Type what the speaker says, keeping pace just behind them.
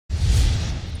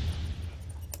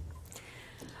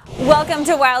Welcome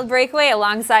to Wild Breakaway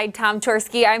alongside Tom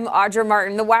Chorske. I'm Audra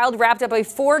Martin. The Wild wrapped up a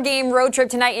 4-game road trip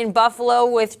tonight in Buffalo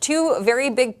with 2 very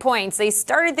big points. They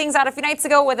started things out a few nights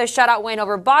ago with a shutout win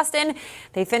over Boston.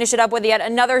 They finished it up with yet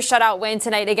another shutout win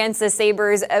tonight against the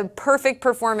Sabres. A perfect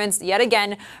performance yet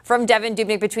again from Devan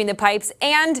Dubnyk between the pipes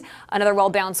and another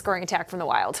well-balanced scoring attack from the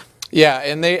Wild. Yeah,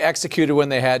 and they executed when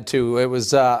they had to. It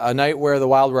was a night where the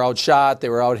Wild were outshot, they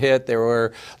were out-hit, they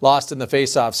were lost in the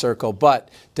face-off circle. But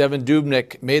Devan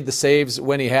Dubnyk made the saves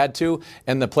when he had to,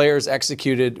 and the players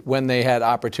executed when they had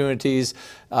opportunities.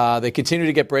 They continue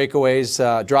to get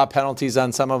breakaways, draw penalties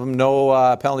on some of them.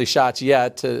 No penalty shots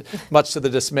yet, much to the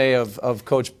dismay of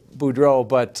Coach Boudreau,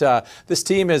 but this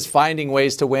team is finding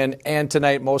ways to win, and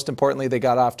tonight, most importantly, they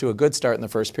got off to a good start in the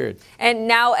first period. And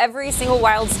now every single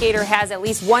Wild skater has at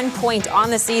least 1 point on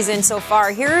the season so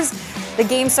far. Here's the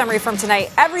game summary from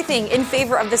tonight. Everything in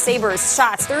favor of the Sabres.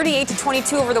 Shots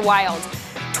 38-22 over the Wild.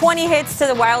 20 hits to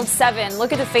the Wild 7.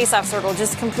 Look at the faceoff circle,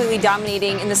 just completely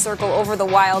dominating in the circle over the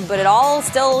Wild, but it all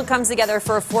still comes together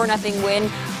for a 4-0 win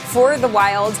for the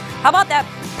Wild. How about that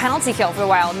penalty kill for the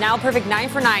Wild? Now perfect 9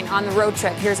 for 9 on the road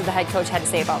trip. Here's what the head coach had to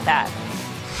say about that.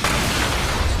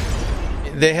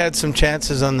 They had some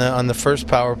chances on the first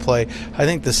power play. I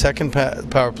think the second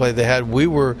power play they had, we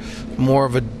were more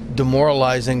of a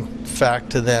demoralizing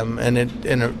fact to them, and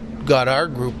it got our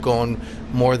group going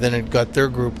more than it got their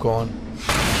group going.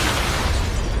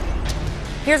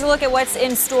 Here's a look at what's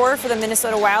in store for the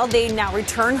Minnesota Wild. They now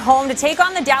return home to take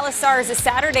on the Dallas Stars this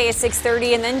Saturday at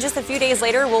 6:30, and then just a few days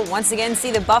later, we'll once again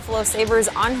see the Buffalo Sabres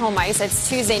on home ice. That's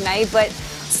Tuesday night, but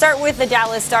start with the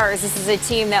Dallas Stars. This is a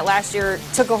team that last year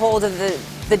took a hold of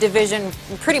the division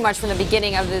pretty much from the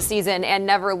beginning of the season and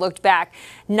never looked back.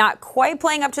 Not quite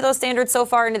playing up to those standards so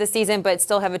far into the season, but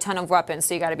still have a ton of weapons,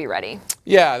 so you got to be ready.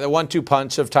 Yeah, the 1-2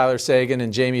 punch of Tyler Seguin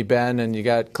and Jamie Benn, and you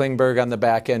got Klingberg on the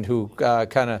back end, who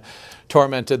kind of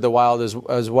tormented the Wild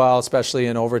as well, especially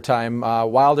in overtime.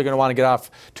 Wild are going to want to get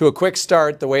off to a quick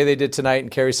start the way they did tonight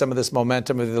and carry some of this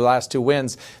momentum with the last 2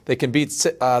 wins. They can beat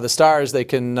the Stars. They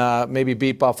can maybe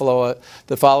beat Buffalo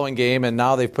the following game, and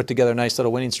now they've put together a nice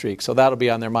little winning streak. So that'll be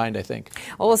on their mind, I think.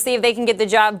 Well, we'll see if they can get the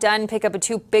job done, pick up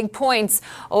 2 big points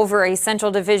over a Central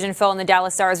Division foe in the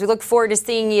Dallas Stars. We look forward to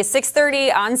seeing you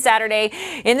 6:30 on Saturday.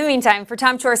 In the meantime, for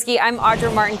Tom Chorske, I'm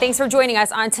Audra Martin. Thanks for joining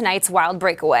us on tonight's Wild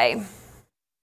Breakaway.